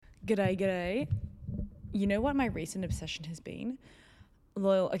G'day, g'day. You know what my recent obsession has been?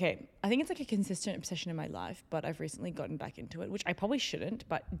 Okay, I think it's like a consistent obsession in my life, but I've recently gotten back into it, which I probably shouldn't,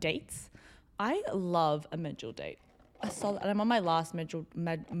 but dates. I love a medjool date. And I'm on my last medjool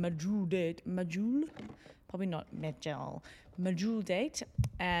date. Medjool? Probably not medjool date.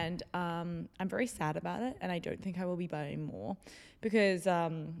 And I'm very sad about it, and I don't think I will be buying more. Because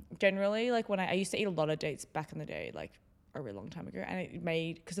generally, like when I used to eat a lot of dates back in the day, like a really long time ago, and it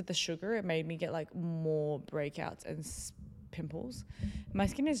made, because of the sugar, it made me get like more breakouts and pimples. My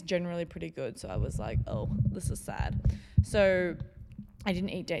skin is generally pretty good, so I was like, oh, this is sad. So I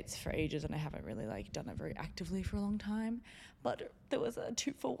didn't eat dates for ages, and I haven't really like done it very actively for a long time. But there was a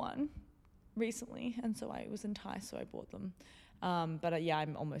 2-for-1 recently, and so I was enticed, so I bought them. But yeah,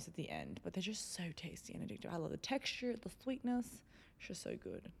 I'm almost at the end. But they're just so tasty and addictive. I love the texture, the sweetness. It's just so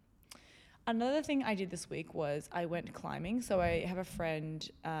good. Another thing I did this week was I went climbing. So I have a friend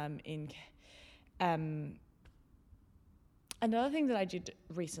Another thing that I did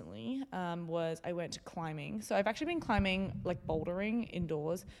recently was I went climbing. So I've actually been climbing, like bouldering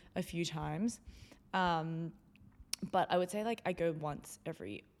indoors a few times. But I would say like I go once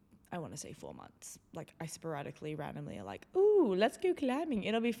every, I want to say 4 months. Like I sporadically, randomly are like, ooh, let's go climbing.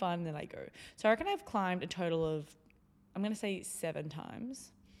 It'll be fun. And then I go. So I reckon I've climbed a total of, I'm going to say 7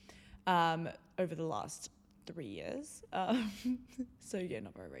 times over the last 3 years. So yeah,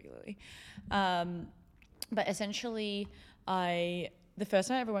 not very regularly. But essentially, the first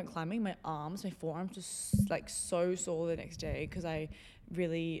time I ever went climbing, my forearms were like so sore the next day because I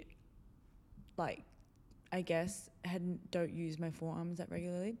really, like, I guess don't use my forearms that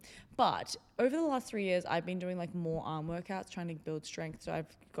regularly. But over the last 3 years, I've been doing like more arm workouts, trying to build strength. So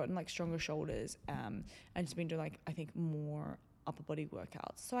I've gotten like stronger shoulders, and just been doing like, I think, more upper body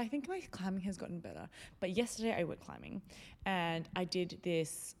workouts. So I think my climbing has gotten better. But yesterday I went climbing and I did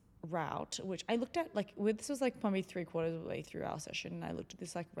this route, which I looked at this was like probably 3/4 of the way through our session, and I looked at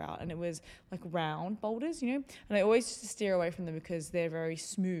this like route, and it was like round boulders, and I always used to steer away from them because they're very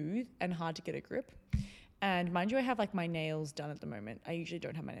smooth and hard to get a grip. And mind you, I have like my nails done at the moment. I usually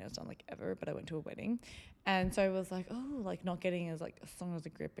don't have my nails done like ever, but I went to a wedding, and so I was like, oh, like not getting as like strong as a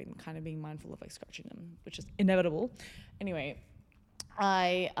grip and kind of being mindful of like scratching them, which is inevitable. Anyway,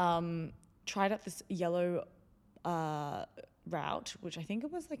 I tried out this yellow route, which I think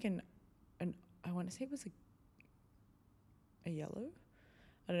it was like I want to say it was a yellow.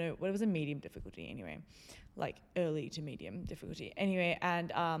 I don't know, but it was a medium difficulty anyway, like early to medium difficulty anyway.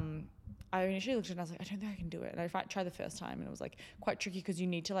 And I initially looked at it and I was like, I don't think I can do it. And I tried the first time, and it was like quite tricky because you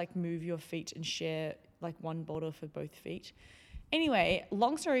need to like move your feet and share like one boulder for both feet. Anyway,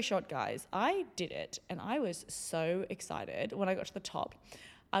 long story short, guys, I did it and I was so excited when I got to the top.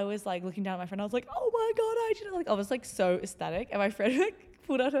 I was like looking down at my friend. I was like, oh my God, I did it. Like I was like so ecstatic. And my friend like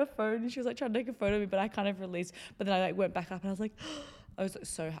pulled out her phone and she was like trying to take a photo of me, but I kind of released. But then I like went back up and I was like, I was like,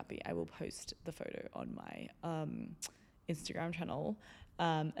 so happy. I will post the photo on my Instagram channel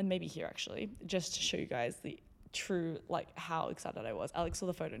and maybe here actually, just to show you guys the true, like how excited I was. Alex saw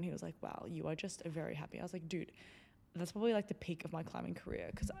the photo and he was like, wow, you are just very happy. I was like, dude, that's probably like the peak of my climbing career.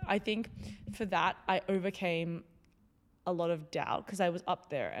 Because I think for that, I overcame a lot of doubt because I was up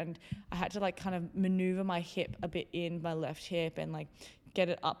there and I had to like kind of maneuver my hip a bit in, my left hip, and like get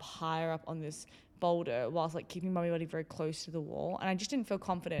it up higher up on this boulder whilst like keeping my body very close to the wall. And I just didn't feel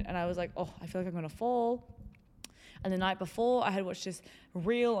confident. And I was like, oh, I feel like I'm going to fall. And the night before, I had watched this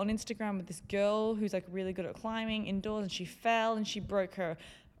reel on Instagram with this girl who's like really good at climbing indoors, and she fell and she broke her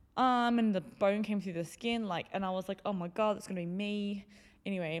arm and the bone came through the skin, like, and I was like, oh my God, that's gonna be me.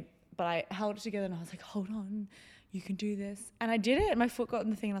 Anyway, but I held it together and I was like, hold on, you can do this. And I did it, and my foot got in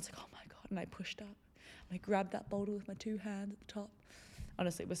the thing and I was like, oh my God, and I pushed up and I grabbed that boulder with my 2 hands at the top.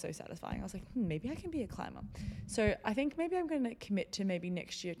 Honestly, it was so satisfying. I was like, maybe I can be a climber. So I think maybe I'm going to commit to maybe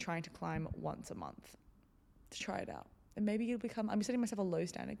next year trying to climb once a month to try it out. And maybe it'll become, I'm setting myself a low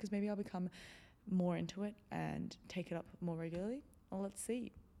standard because maybe I'll become more into it and take it up more regularly. Well, let's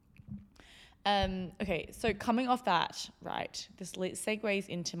see. Okay, so coming off that, right, this segues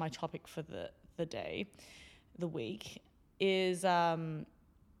into my topic for the day, the week, is about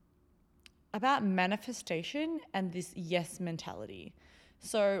manifestation and this yes mentality.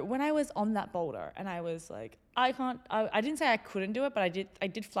 So when I was on that boulder and I was like, I didn't say I couldn't do it, but I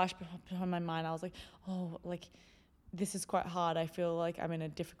did flash behind my mind. I was like, oh, like this is quite hard. I feel like I'm in a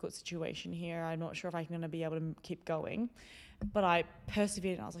difficult situation here. I'm not sure if I'm going to be able to keep going. But I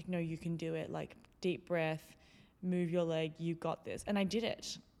persevered and I was like, no, you can do it. Like deep breath, move your leg, you got this. And I did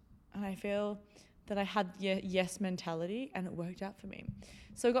it. And I feel that I had the yes mentality and it worked out for me.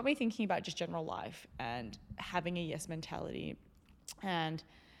 So it got me thinking about just general life and having a yes mentality and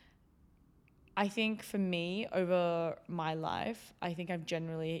I think for me, over my life, I think I've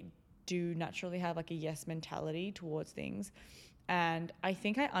generally do naturally have like a yes mentality towards things. And I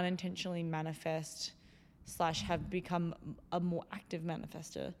think I unintentionally manifest / have become a more active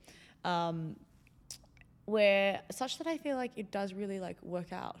manifester, where such that I feel like it does really like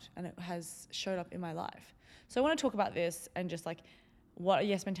work out and it has showed up in my life. So I want to talk about this and just like what a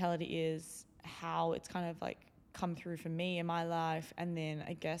yes mentality is, how it's kind of like come through for me in my life, and then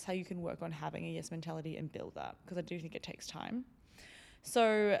I guess how you can work on having a yes mentality and build that, because I do think it takes time.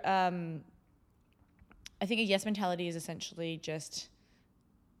 So I think a yes mentality is essentially just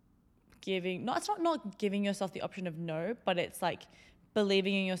giving, it's not giving yourself the option of no, but it's like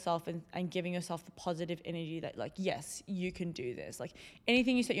believing in yourself and giving yourself the positive energy that like, yes, you can do this. Like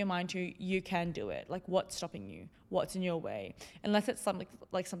anything you set your mind to, you can do it. Like what's stopping you? What's in your way? Unless it's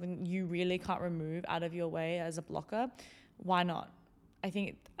something you really can't remove out of your way as a blocker, why not? I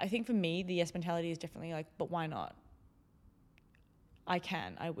think for me, the yes mentality is definitely like, but why not? I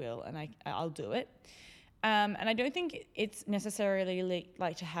can, I will, and I'll do it. And I don't think it's necessarily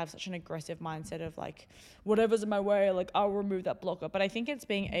like to have such an aggressive mindset of like, whatever's in my way, like I'll remove that blocker. But I think it's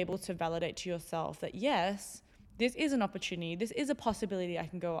being able to validate to yourself that yes, this is an opportunity. This is a possibility I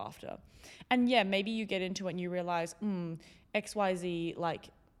can go after. And yeah, maybe you get into it and you realize, XYZ like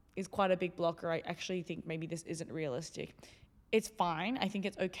is quite a big blocker. I actually think maybe this isn't realistic. It's fine. I think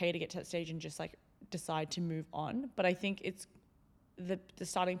it's okay to get to that stage and just like decide to move on. But I think it's the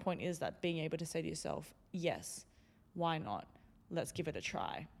starting point is that being able to say to yourself, yes, why not? Let's give it a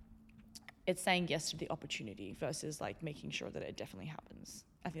try. It's saying yes to the opportunity versus like making sure that it definitely happens.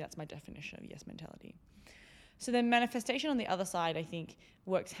 I think that's my definition of yes mentality. So then manifestation on the other side, I think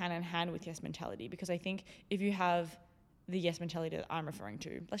works hand in hand with yes mentality, because I think if you have the yes mentality that I'm referring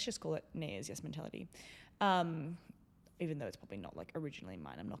to, let's just call it Naya's yes mentality, even though it's probably not like originally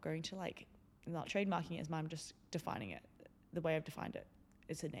mine. I'm not going to like, I'm not trademarking it as mine, I'm just defining it the way I've defined it.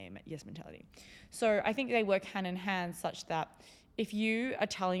 It's a name, yes mentality. So I think they work hand in hand such that if you are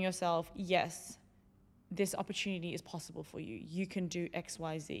telling yourself, yes, this opportunity is possible for you, you can do X,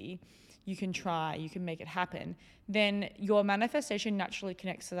 Y, Z, you can try, you can make it happen, then your manifestation naturally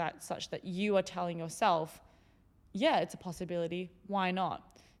connects to that such that you are telling yourself, yeah, it's a possibility, why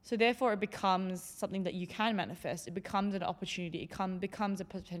not? So therefore it becomes something that you can manifest. It becomes an opportunity. It becomes a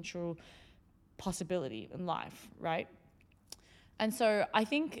potential possibility in life, right? And so I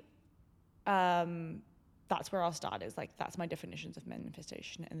think that's where I'll start, is like, that's my definitions of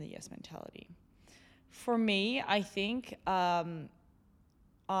manifestation and the yes mentality. For me, I think my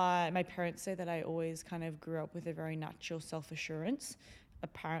parents say that I always kind of grew up with a very natural self-assurance.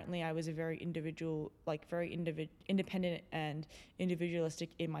 Apparently I was a very individual, like very independent and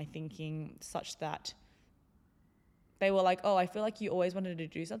individualistic in my thinking, such that they were like, oh, I feel like you always wanted to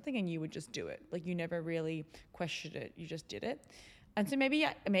do something and you would just do it. Like you never really questioned it, you just did it. And so maybe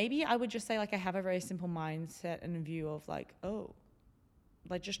I would just say like I have a very simple mindset and view of like, oh,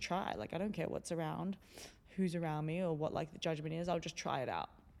 like just try. Like I don't care what's around, who's around me or what like the judgment is, I'll just try it out.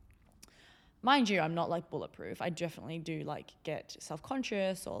 Mind you, I'm not like bulletproof. I definitely do like get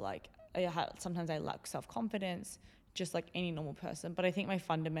self-conscious, or like sometimes I lack self-confidence, just like any normal person. But I think my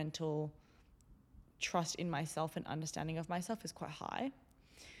fundamental trust in myself and understanding of myself is quite high.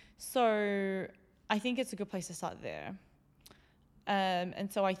 So I think it's a good place to start there.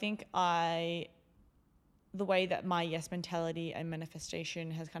 And so I think the way that my yes mentality and manifestation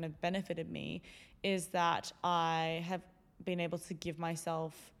has kind of benefited me is that I have been able to give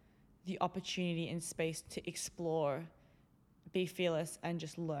myself the opportunity and space to explore, be fearless, and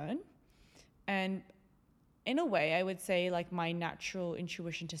just learn. And in a way, I would say like my natural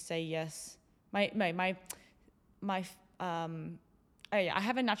intuition to say yes, I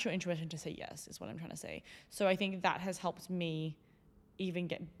have a natural intuition to say yes, is what I'm trying to say. So I think that has helped me even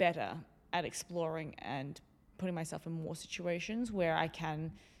get better at exploring and putting myself in more situations where I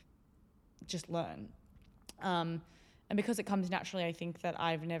can just learn. And because it comes naturally, I think that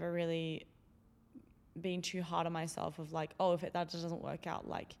I've never really been too hard on myself of like, oh, if that just doesn't work out,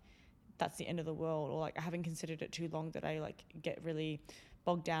 like that's the end of the world, or like I haven't considered it too long that I like get really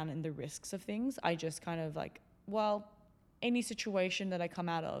bogged down in the risks of things. I just kind of like, well, any situation that I come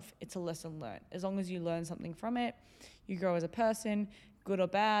out of, it's a lesson learned. As long as you learn something from it, you grow as a person, good or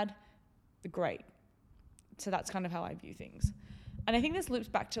bad, great. So that's kind of how I view things. And I think this loops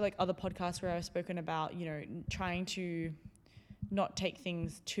back to like other podcasts where I've spoken about, you know, trying to not take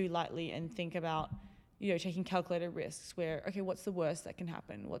things too lightly and think about, you know, taking calculated risks where, okay, what's the worst that can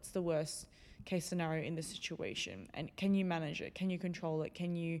happen? What's the worst case scenario in this situation? And can you manage it? Can you control it?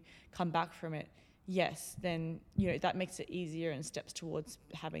 Can you come back from it? Yes, then, you know, that makes it easier and steps towards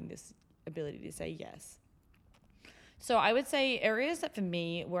having this ability to say yes. So I would say areas that for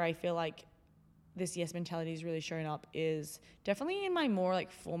me where I feel like this yes mentality is really showing up is definitely in my more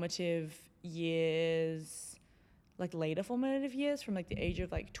like formative years, like later formative years, from like the age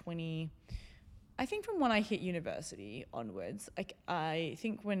of like 20. I think from when I hit university onwards, like I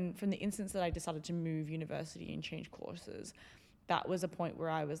think from the instance that I decided to move university and change courses, that was a point where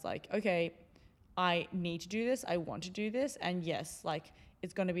I was like, okay, I need to do this. I want to do this. And yes, like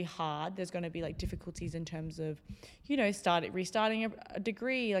it's going to be hard. There's going to be like difficulties in terms of, restarting a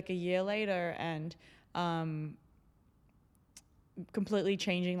degree like a year later, and completely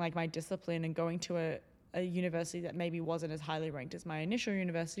changing like my discipline and going to a university that maybe wasn't as highly ranked as my initial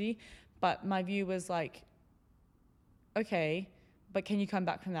university. But my view was like, okay, but can you come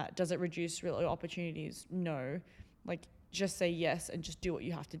back from that? Does it reduce real opportunities? No. Like, just say yes and just do what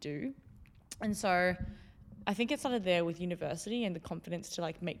you have to do. And so I think it started there with university and the confidence to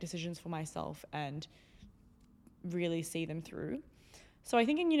like make decisions for myself and really see them through. So I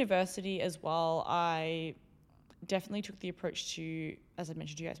think in university as well, I definitely took the approach to, as I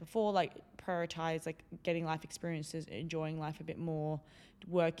mentioned to you guys before, like prioritize like getting life experiences, enjoying life a bit more,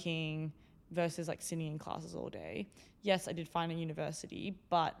 working versus like sitting in classes all day. Yes, I did fine in university,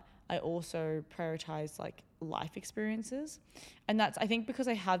 but I also prioritize like life experiences. And that's, I think, because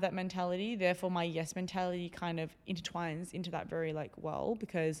I have that mentality, therefore my yes mentality kind of intertwines into that very like well,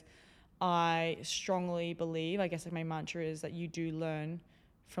 because I strongly believe, I guess like my mantra is that you do learn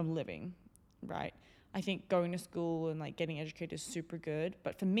from living, right? I think going to school and like getting educated is super good.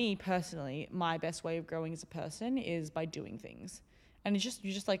 But for me personally, my best way of growing as a person is by doing things. And it's just,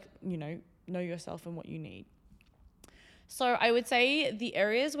 you just like, know yourself and what you need. So I would say the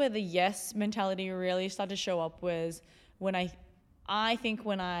areas where the yes mentality really started to show up was when I think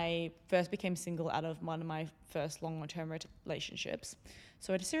when I first became single out of one of my first long-term relationships.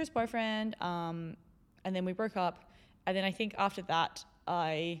 So I had a serious boyfriend, and then we broke up. And then I think after that,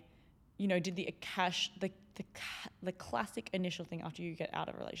 I, did the classic initial thing after you get out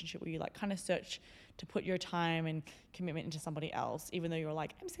of a relationship, where you like kind of search to put your time and commitment into somebody else, even though you're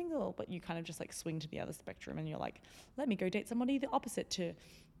like, I'm single, but you kind of just like swing to the other spectrum and you're like, let me go date somebody the opposite to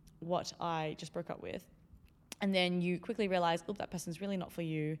what I just broke up with. And then you quickly realize, oh, that person's really not for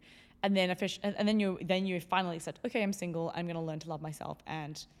you. And then then you finally said, okay, I'm single. I'm going to learn to love myself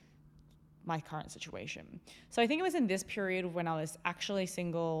and my current situation. So I think it was in this period when I was actually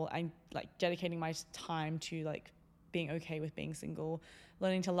single and like dedicating my time to like being okay with being single,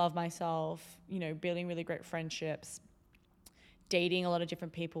 learning to love myself, building really great friendships, dating a lot of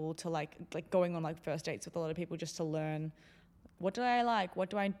different people, to like going on like first dates with a lot of people just to learn, what do I like? What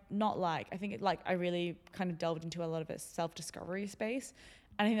do I not like? I think I really kind of delved into a lot of a self-discovery space.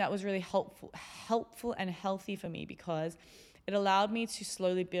 And I think that was really helpful and healthy for me, because it allowed me to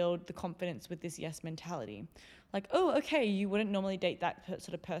slowly build the confidence with this yes mentality. Like, oh, okay, you wouldn't normally date that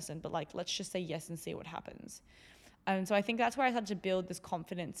sort of person, but like, let's just say yes and see what happens. And so I think that's where I started to build this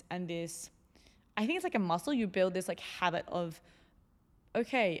confidence and this, I think it's like a muscle. You build this like habit of,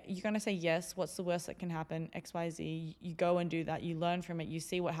 okay, you're going to say yes. What's the worst that can happen? X, Y, Z. You go and do that. You learn from it. You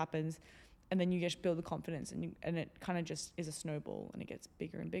see what happens. And then you just build the confidence, and it kind of just is a snowball, and it gets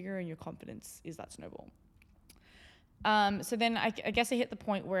bigger and bigger, and your confidence is that snowball. So then I guess I hit the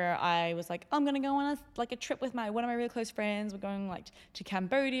point where I was like, I'm going to go on a trip with one of my really close friends. We're going like to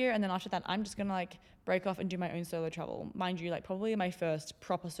Cambodia. And then after that, I'm just going to like break off and do my own solo travel. Mind you, like probably my first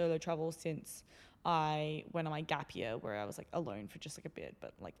proper solo travel since I went on my gap year, where I was like alone for just like a bit,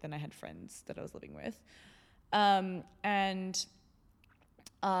 but like then I had friends that I was living with. And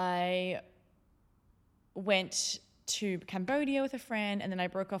I went to Cambodia with a friend, and then I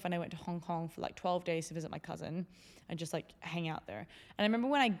broke off and I went to Hong Kong for like 12 days to visit my cousin and just like hang out there. And I remember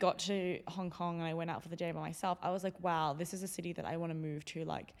when I got to Hong Kong and I went out for the day by myself, I was like, wow, this is a city that I want to move to.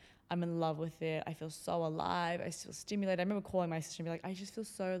 Like, I'm in love with it. I feel so alive. I feel stimulated. I remember calling my sister and be like, I just feel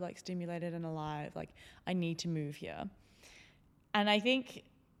so like stimulated and alive. Like, I need to move here. And I think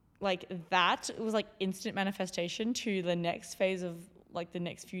like that was like instant manifestation to the next phase of like the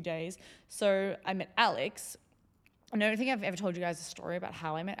next few days. So I met Alex. I don't think I've ever told you guys a story about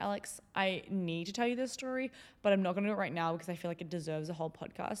how I met Alex. I need to tell you this story, but I'm not going to do it right now because I feel like it deserves a whole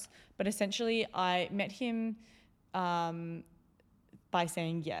podcast. But essentially, I met him by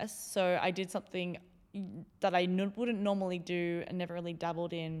saying yes. So I did something that I wouldn't normally do and never really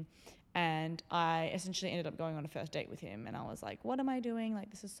dabbled in. And I essentially ended up going on a first date with him. And I was like, what am I doing? Like,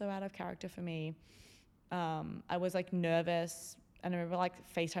 this is so out of character for me. I was like nervous. And I remember like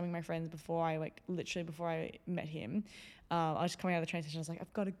FaceTiming my friends before I met him. I was just coming out of the train station. I was like,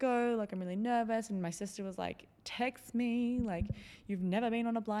 I've got to go. Like, I'm really nervous. And my sister was like, text me, like, you've never been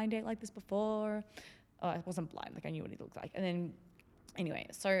on a blind date like this before. Oh, I wasn't blind, like I knew what he looked like. And then anyway,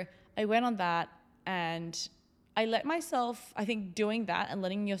 so I went on that, and I let myself, I think doing that and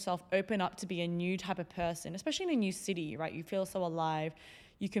letting yourself open up to be a new type of person, especially in a new city, right? You feel so alive.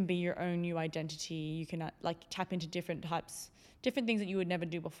 You can be your own new identity. You can like tap into different things that you would never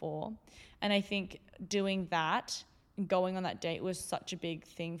do before. And I think doing that, going on that date was such a big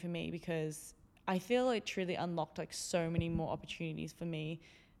thing for me, because I feel it truly unlocked like so many more opportunities for me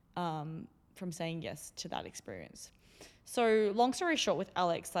from saying yes to that experience. So long story short, with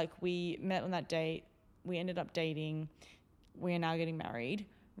Alex, like we met on that date, we ended up dating, we are now getting married,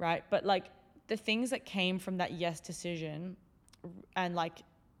 right? But like the things that came from that yes decision, and like,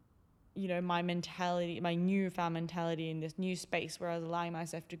 you know, my mentality, my newfound mentality in this new space where I was allowing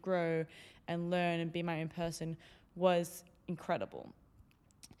myself to grow and learn and be my own person, was incredible.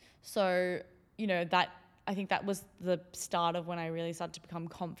 So, you know, that, I think that was the start of when I really started to become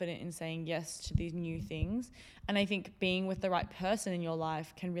confident in saying yes to these new things. And I think being with the right person in your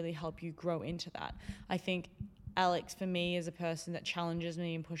life can really help you grow into that. I think Alex, for me, is a person that challenges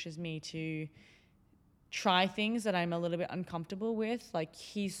me and pushes me to try things that I'm a little bit uncomfortable with. Like,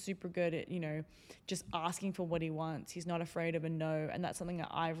 he's super good at, you know, just asking for what he wants. He's not afraid of a no. And that's something that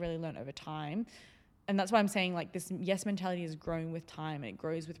I've really learned over time. And that's why I'm saying like this yes mentality is growing with time, and it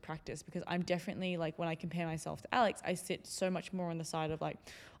grows with practice, because I'm definitely like, when I compare myself to Alex, I sit so much more on the side of like,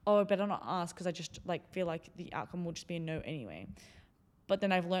 oh, I better not ask because I just like feel like the outcome will just be a no anyway. But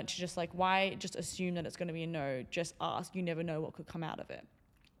then I've learned to just like, why just assume that it's going to be a no? Just ask. You never know what could come out of it.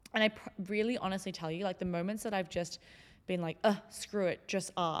 And I really honestly tell you, like the moments that I've just been like, screw it,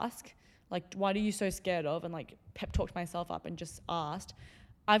 just ask. Like, what are you so scared of? And like pep talked myself up and just asked.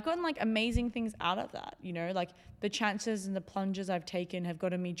 I've gotten like amazing things out of that, you know, like the chances and the plunges I've taken have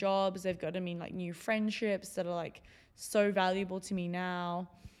gotten me jobs. They've gotten me like new friendships that are like so valuable to me now.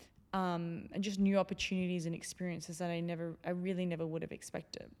 And just new opportunities and experiences that I really never would have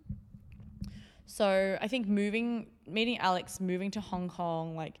expected. So I think meeting Alex, moving to Hong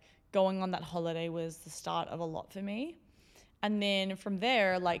Kong, like going on that holiday was the start of a lot for me. And then from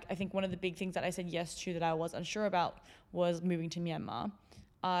there, like I think one of the big things that I said yes to that I was unsure about was moving to Myanmar.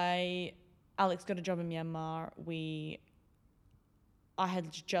 Alex got a job in Myanmar. I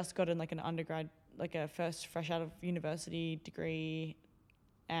had just gotten like an undergrad, like a fresh out of university degree,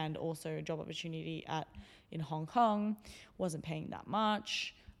 and also a job opportunity in Hong Kong. Wasn't paying that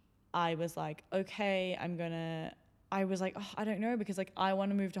much. I was like, okay, I was like, I don't know, because like I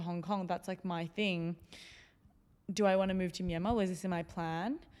want to move to Hong Kong. That's like my thing. Do I want to move to Myanmar? Was this in my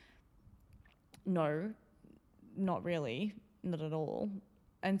plan? No, not really, not at all.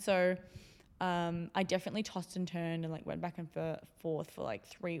 And so I definitely tossed and turned and like went back and forth for like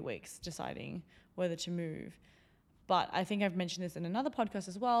 3 weeks deciding whether to move. But I think I've mentioned this in another podcast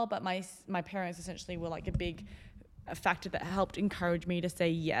as well, but my parents essentially were like a factor that helped encourage me to say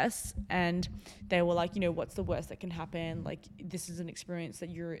yes. And they were like, you know, what's the worst that can happen? Like, this is an experience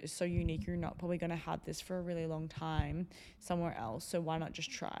that you're so unique. You're not probably going to have this for a really long time somewhere else. So why not just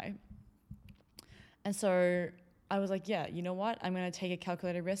try? And so I was like, yeah, you know what? I'm going to take a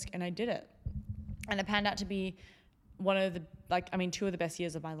calculated risk, and I did it. And it panned out to be two of the best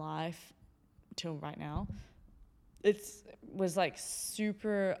years of my life till right now. It was like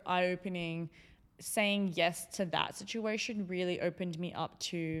super eye-opening. Saying yes to that situation really opened me up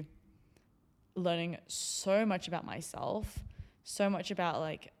to learning so much about myself, so much about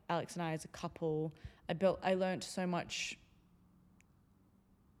like Alex and I as a couple. I learned so much,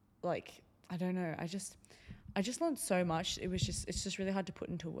 like, I don't know, I just learned so much. It's just really hard to put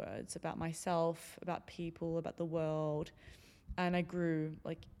into words about myself, about people, about the world. And I grew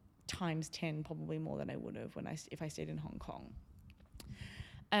like times 10, probably more than I would have if I stayed in Hong Kong.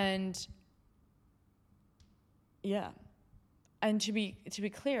 And yeah. And to be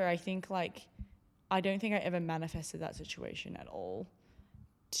clear, I think like, I don't think I ever manifested that situation at all.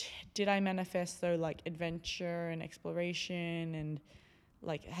 Did I manifest though like adventure and exploration, and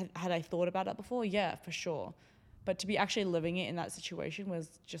like had I thought about it before? Yeah, for sure. But to be actually living it in that situation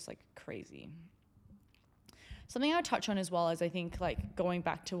was just like crazy. Something I would touch on as well is, I think like going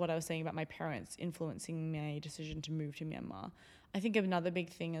back to what I was saying about my parents influencing my decision to move to Myanmar. I think another big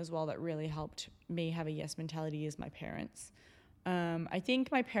thing as well that really helped me have a yes mentality is my parents. I think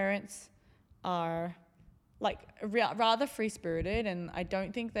my parents are like rather free-spirited, and I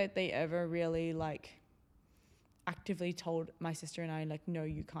don't think that they ever really like actively told my sister and I, like, no,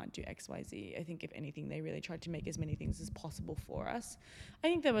 you can't do XYZ. I think if anything, they really tried to make as many things as possible for us. I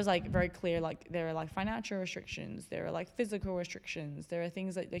think there was like very clear, like there are like financial restrictions, there are like physical restrictions, there are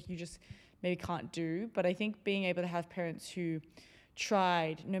things that like you just maybe can't do. But I think being able to have parents who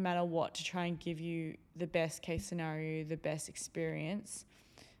tried no matter what to try and give you the best case scenario, the best experience,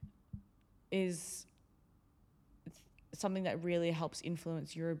 is something that really helps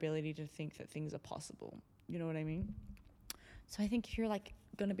influence your ability to think that things are possible. You know what I mean? So I think if you're like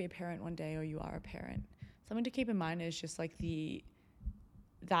going to be a parent one day, or you are a parent, something to keep in mind is just like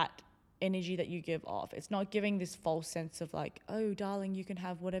that energy that you give off. It's not giving this false sense of like, oh darling, you can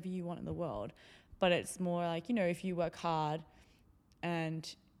have whatever you want in the world. But it's more like, you know, if you work hard and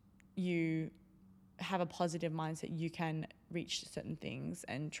you have a positive mindset, you can reach certain things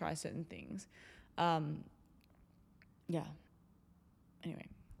and try certain things. Yeah. Anyway,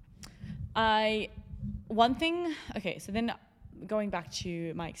 so then going back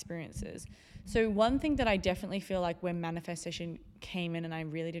to my experiences. So one thing that I definitely feel like when manifestation came in, and I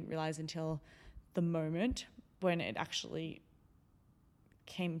really didn't realize until the moment when it actually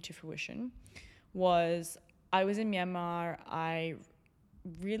came to fruition, was I was in Myanmar. I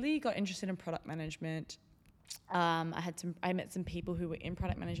really got interested in product management. I met some people who were in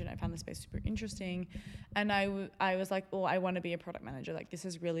product management. I found the space super interesting, and I was like, oh, I want to be a product manager. Like, this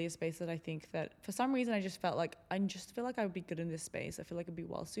is really a space that I think that for some reason I just feel like I would be good in this space. I feel like it'd be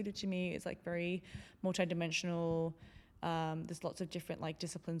well suited to me. It's like very multidimensional. There's lots of different like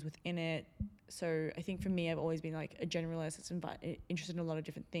disciplines within it. So I think for me, I've always been like a generalist that's interested in a lot of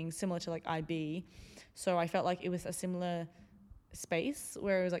different things, similar to like IB. So I felt like it was a similar space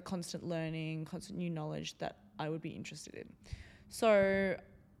where it was like constant learning, constant new knowledge that I would be interested in. So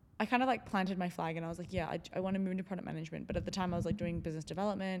I kind of like planted my flag, and I was like, yeah, I want to move into product management. But at the time I was like doing business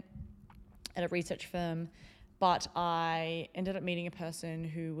development at a research firm, but I ended up meeting a person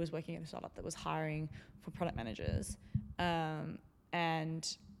who was working at a startup that was hiring for product managers.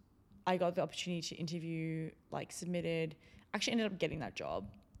 And I got the opportunity to interview, like submitted, actually ended up getting that job.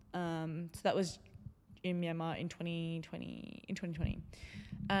 So that was in Myanmar in 2020.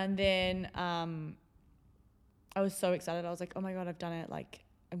 And then I was so excited. I was like, oh my God, I've done it. Like,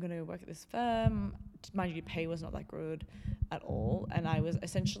 I'm going to work at this firm. Mind you, pay was not that good at all. And I was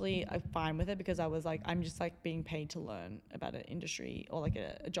essentially fine with it, because I was like, I'm just like being paid to learn about an industry or like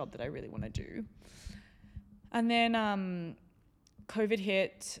a job that I really want to do. And then COVID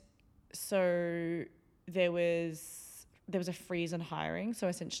hit. So there was a freeze on hiring. So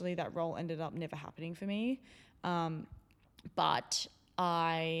essentially that role ended up never happening for me. But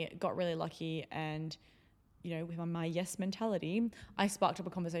I got really lucky, and, you know, with my yes mentality, I sparked up a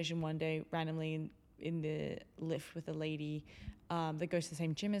conversation one day randomly in the lift with a lady that goes to the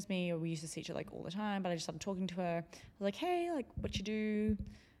same gym as me, or we used to see each other like all the time, but I just started talking to her. I was like, hey, like, what you do?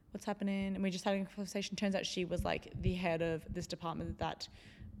 What's happening? And we just had a conversation. Turns out she was like the head of this department that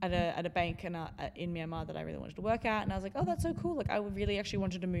at a bank in Myanmar that I really wanted to work at. And I was like, oh, that's so cool. Like, I would really actually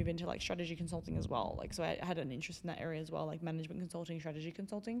wanted to move into like strategy consulting as well. Like, so I had an interest in that area as well, like management consulting, strategy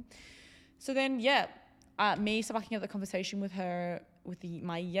consulting. So then, yeah, me sparking up the conversation with her with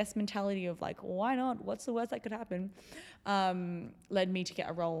my yes mentality of like, why not? What's the worst that could happen? Led me to get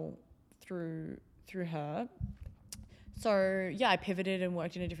a role through her. So yeah, I pivoted and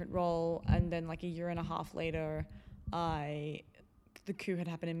worked in a different role. And then like a year and a half later, the coup had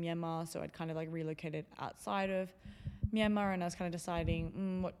happened in Myanmar, so I'd kind of like relocated outside of Myanmar, and I was kind of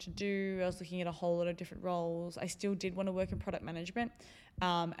deciding what to do. I was looking at a whole lot of different roles. I still did want to work in product management,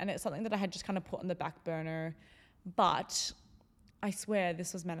 and it's something that I had just kind of put on the back burner. But I swear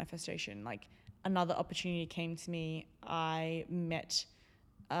this was manifestation. Like, another opportunity came to me. I met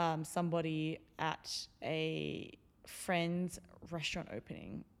somebody at a friend's restaurant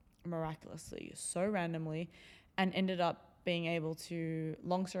opening, miraculously, so randomly, and ended up being able to,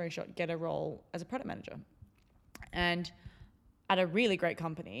 long story short, get a role as a product manager, and at a really great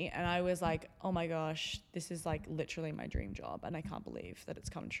company. And I was like, oh my gosh, this is like literally my dream job, and I can't believe that it's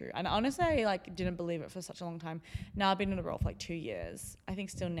come true. And honestly, I like didn't believe it for such a long time. Now I've been in a role for like 2 years. I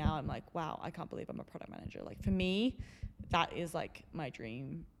think still now I'm like, wow, I can't believe I'm a product manager. Like, for me, that is like my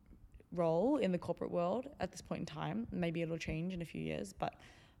dream role in the corporate world at this point in time. Maybe it'll change in a few years, but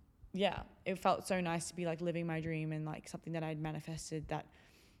yeah, it felt so nice to be like living my dream, and like something that I'd manifested. That,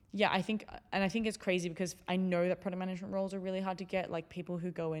 yeah, I think it's crazy, because I know that product management roles are really hard to get. Like, people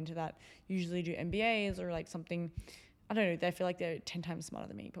who go into that usually do MBAs or like something, I don't know, they feel like they're 10 times smarter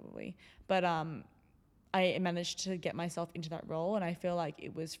than me probably. But I managed to get myself into that role, and I feel like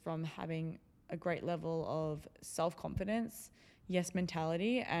it was from having a great level of self-confidence, yes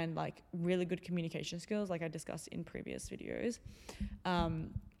mentality and like really good communication skills, like I discussed in previous videos,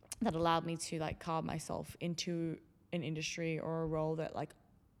 that allowed me to like carve myself into an industry or a role that like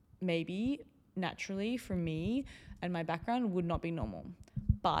maybe naturally for me and my background would not be normal.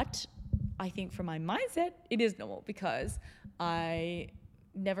 But I think for my mindset, it is normal because I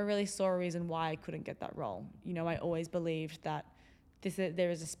never really saw a reason why I couldn't get that role. You know, I always believed that there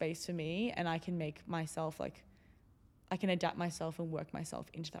is a space for me and I can make myself like, I can adapt myself and work myself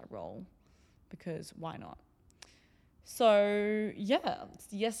into that role because why not? So yeah,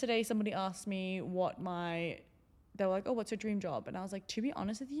 yesterday somebody asked me they were like, oh, what's your dream job? And I was like, to be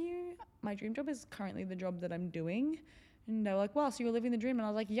honest with you, my dream job is currently the job that I'm doing. And they were like, wow, so you're living the dream? And I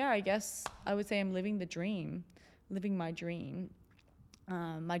was like, yeah, I guess I would say I'm living the dream, living my dream.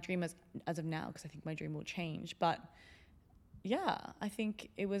 My dream as of now, because I think my dream will change. But yeah, I think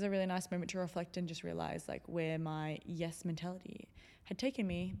it was a really nice moment to reflect and just realize like where my yes mentality had taken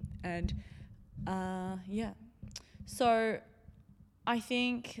me. And yeah, so I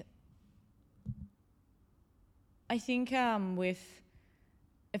think with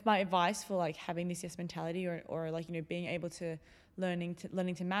if my advice for like having this yes mentality or like, you know, being able to learning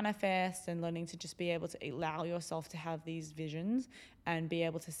to manifest and learning to just be able to allow yourself to have these visions and be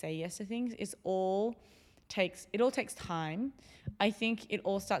able to say yes to things is all takes time. I think it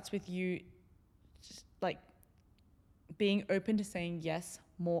all starts with you just like being open to saying yes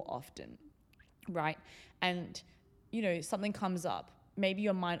more often, right? And you know, something comes up, maybe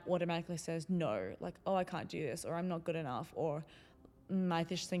your mind automatically says no, like, oh, I can't do this, or I'm not good enough, or I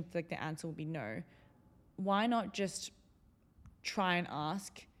just think like the answer will be no. Why not just try and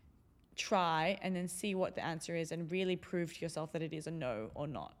try and then see what the answer is and really prove to yourself that it is a no or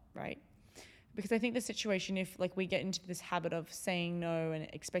not, right? Because I think the situation, if like we get into this habit of saying no and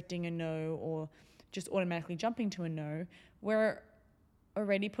expecting a no or just automatically jumping to a no, we're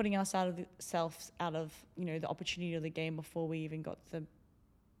already putting ourselves out of, you know, the opportunity of the game before we even got the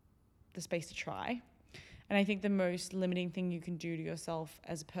space to try. And I think the most limiting thing you can do to yourself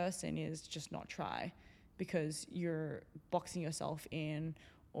as a person is just not try, because you're boxing yourself in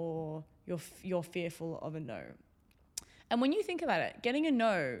or you're fearful of a no. And when you think about it, getting a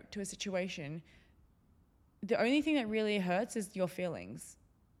no to a situation, the only thing that really hurts is your feelings,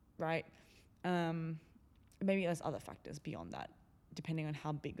 right? Maybe there's other factors beyond that, depending on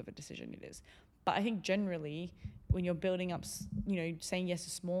how big of a decision it is. But I think generally, when you're building up, you know, saying yes to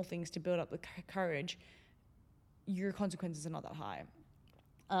small things to build up the courage, your consequences are not that high.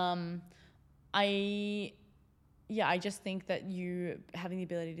 I just think that you having the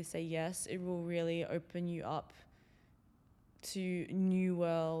ability to say yes, it will really open you up to new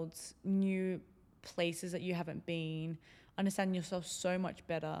worlds, new places that you haven't been, understand yourself so much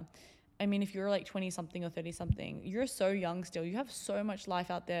better. I mean, if you're like 20 something or 30 something, you're so young still. You have so much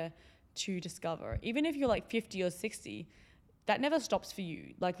life out there to discover. Even if you're like 50 or 60, that never stops for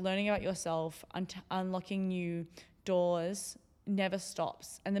you. Like learning about yourself, unlocking new doors never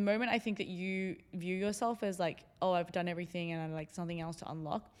stops. And the moment I think that you view yourself as like, oh, I've done everything and I like something else to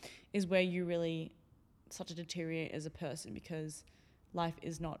unlock, is where you really start to deteriorate as a person, because life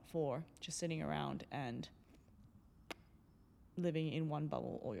is not for just sitting around and living in one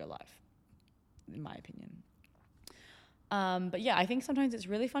bubble all your life, in my opinion. But yeah, I think sometimes it's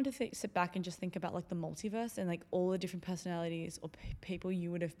really fun to sit back and just think about like the multiverse and like all the different personalities or people you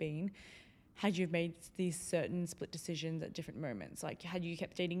would have been had you made these certain split decisions at different moments. Like had you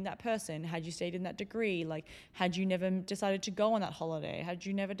kept dating that person, had you stayed in that degree, like had you never decided to go on that holiday, had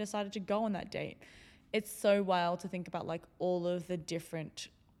you never decided to go on that date. It's so wild to think about like all of the different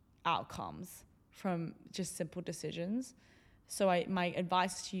outcomes from just simple decisions. So my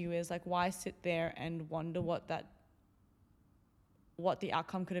advice to you is like, why sit there and wonder what the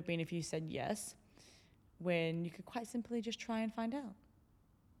outcome could have been if you said yes, when you could quite simply just try and find out.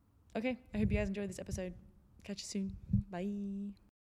 Okay, I hope you guys enjoyed this episode. Catch you soon. Bye.